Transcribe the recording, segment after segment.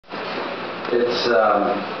It's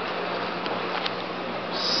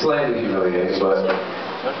slightly humiliating, but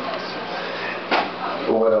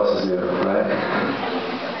what else is new, right?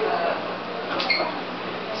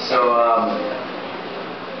 So,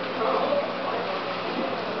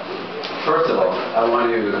 first of all, I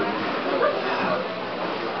want to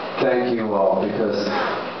thank you all, because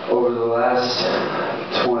over the last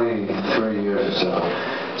 23 years or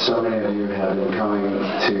so many of you have been coming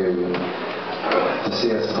to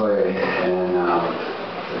see us play, and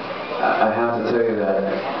I have to tell you that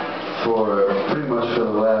for pretty much for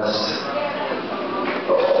the last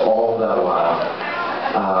all that while,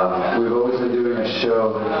 we've always been doing a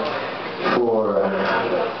show for,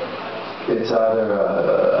 it's either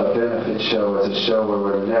a benefit show, it's a show where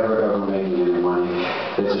we're never ever making any money,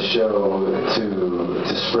 it's a show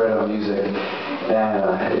to spread our music,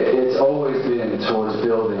 and it's always been towards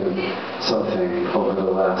building something over the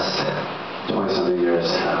last 20-something years,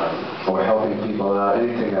 or helping people out,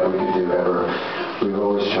 anything that we could do ever, we've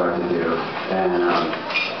always tried to do. And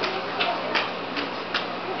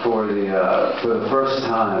for the first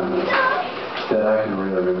time that I can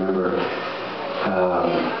really remember,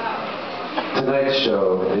 tonight's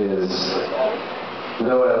show is,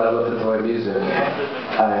 though I love to play music,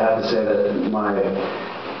 I have to say that my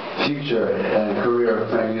future and career of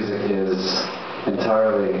playing music is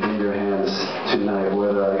entirely in your hands tonight.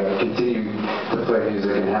 Whether I continue to play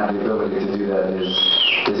music and have the ability to do that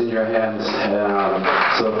is in your hands.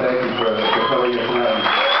 So thank you for coming here tonight.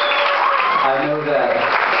 I know that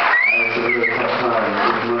it's a really tough time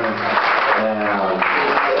this morning, and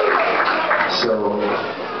so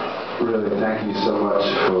really thank you so much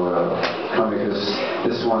for coming, because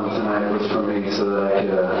this one tonight was for me so that I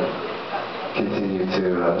could continue to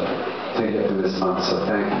get through this month. So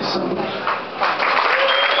thank you so much.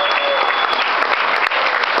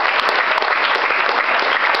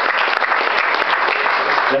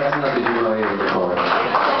 That's not the humiliating part.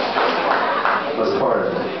 That's part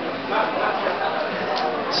of it.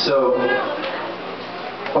 So,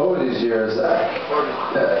 over these years,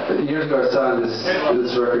 years ago I signed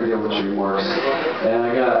this record deal with DreamWorks, and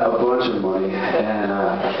I got a bunch of money, and I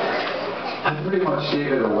pretty much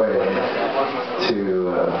gave it away to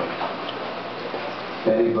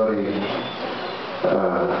anybody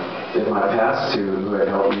in my past who had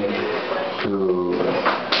helped me, who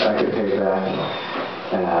I could pay back.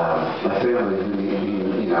 My family,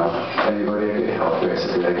 you know, anybody I could help,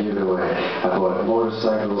 basically. I gave it away. I bought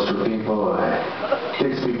motorcycles for people, I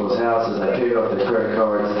fixed people's houses, I paid off their credit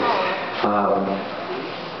cards.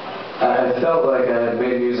 I felt like I had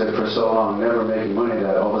made music for so long, never making money,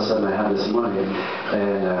 that all of a sudden I had this money,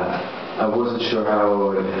 and I wasn't sure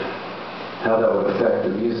how that would affect the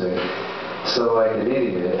music. So, like an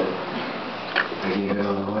idiot, I gave it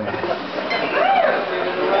all away.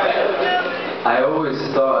 I always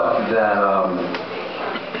thought that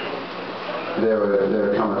there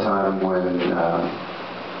would come a time when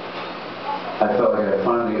I felt like I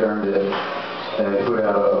finally earned it, and I put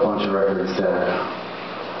out a bunch of records that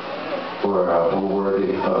were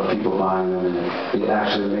worthy of people buying them and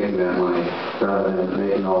actually making that money, rather than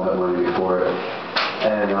making all that money before it.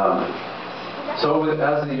 And so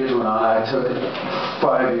as the years went on, I took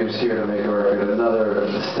 5 years here to make a record,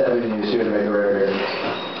 another 7 years here to make a record.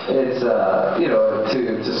 It's you know,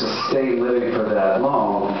 to sustain living for that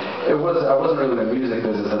long, I wasn't really in the music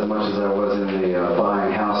business as much as I was in the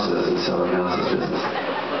buying houses and selling houses business.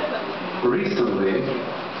 Recently,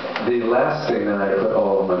 the last thing that I put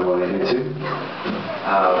all of my money into,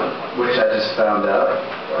 which I just found out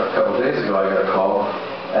a couple of days ago, I got a call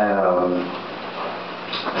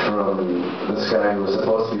from this guy who was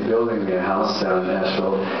supposed to be building me a house down in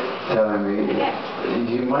Nashville, telling me,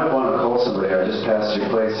 you might want to call somebody. I just passed your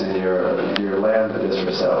place and your land is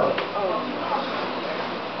for sale.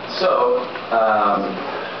 So,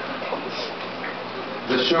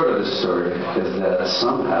 the short of the story is that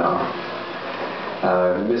somehow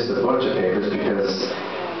I missed a bunch of papers, because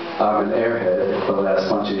I'm an airhead for the last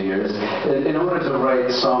bunch of years. In order to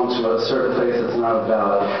write songs from a certain place that's not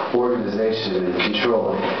about organization and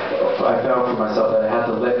control, I found for myself that I had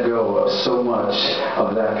to let go of so much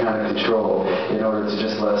of that kind of control in order to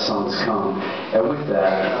just let songs come. And with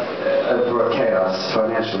that, it brought chaos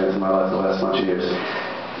financially into my life the last bunch of years.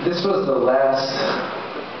 This was the last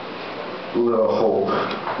little hope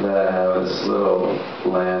that I had, this little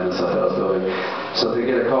land and stuff that I was building. So to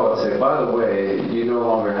get a call and say, by the way, you no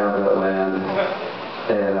longer have that land,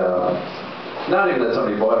 and not even that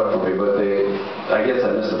somebody bought it for me, but I guess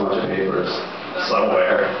I missed a bunch of papers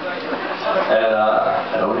somewhere, and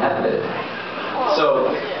I don't have it.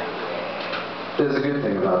 So there's a good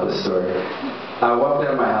thing about this story. I walked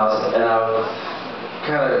out of my house and I was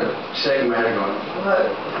kind of shaking my head going,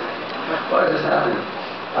 what just happened?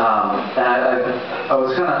 And I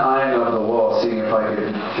was kind of eyeing up the wall, seeing if I could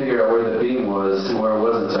figure out where the beam was and where it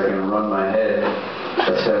wasn't, so I can run my head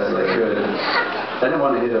as fast as I could. I didn't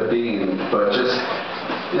want to hit a beam, but just,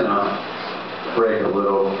 you know, break a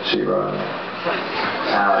little sheetrock.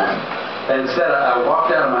 And instead, I walked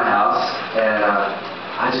out of my house and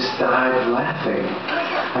I just died laughing.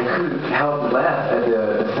 I couldn't help but laugh at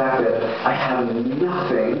the fact that I have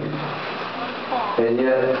nothing. And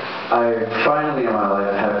yet, I finally in my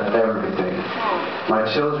life have everything. My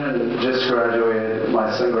children just graduated.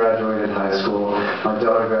 My son graduated high school. My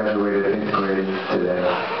daughter graduated 8th grade today.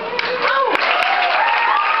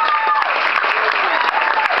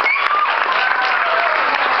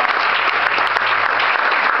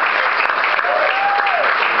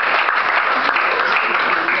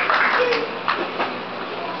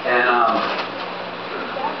 And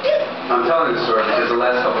I'm telling this story because the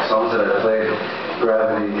last couple songs that I played,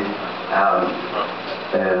 Gravity,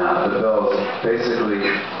 and The Bells, basically,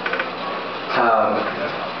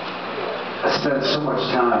 I spent so much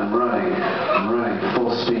time running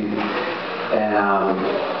full speed, and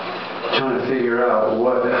trying to figure out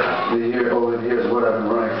what over the years, what I've been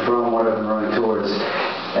running from, what I've been running towards,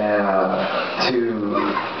 and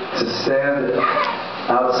to stand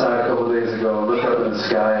outside a couple of days ago, look up in the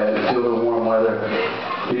sky and feel the warm weather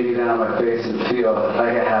beating down my face and feel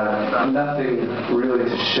like I have nothing really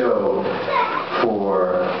to show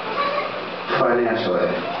for financially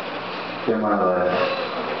in my life.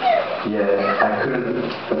 Yet I couldn't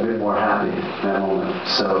have been more happy in that moment.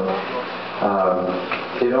 So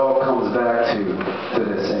it all comes back to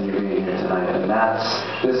this and you being here tonight. And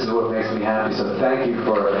this is what makes me happy. So thank you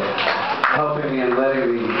for helping me and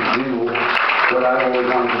letting me do what I've always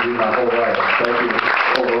wanted to do my whole life. Thank you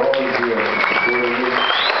over all these years for supporting me.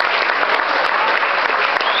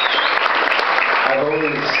 I've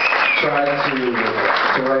always tried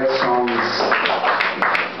to write songs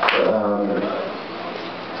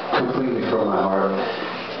completely from my heart,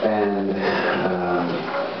 and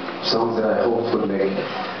songs that I hoped would make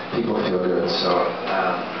people feel good. So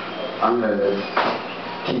I'm going to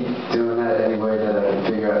keep doing that any way that I can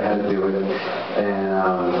figure out how to do it.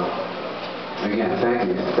 And again,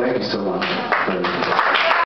 thank you so much.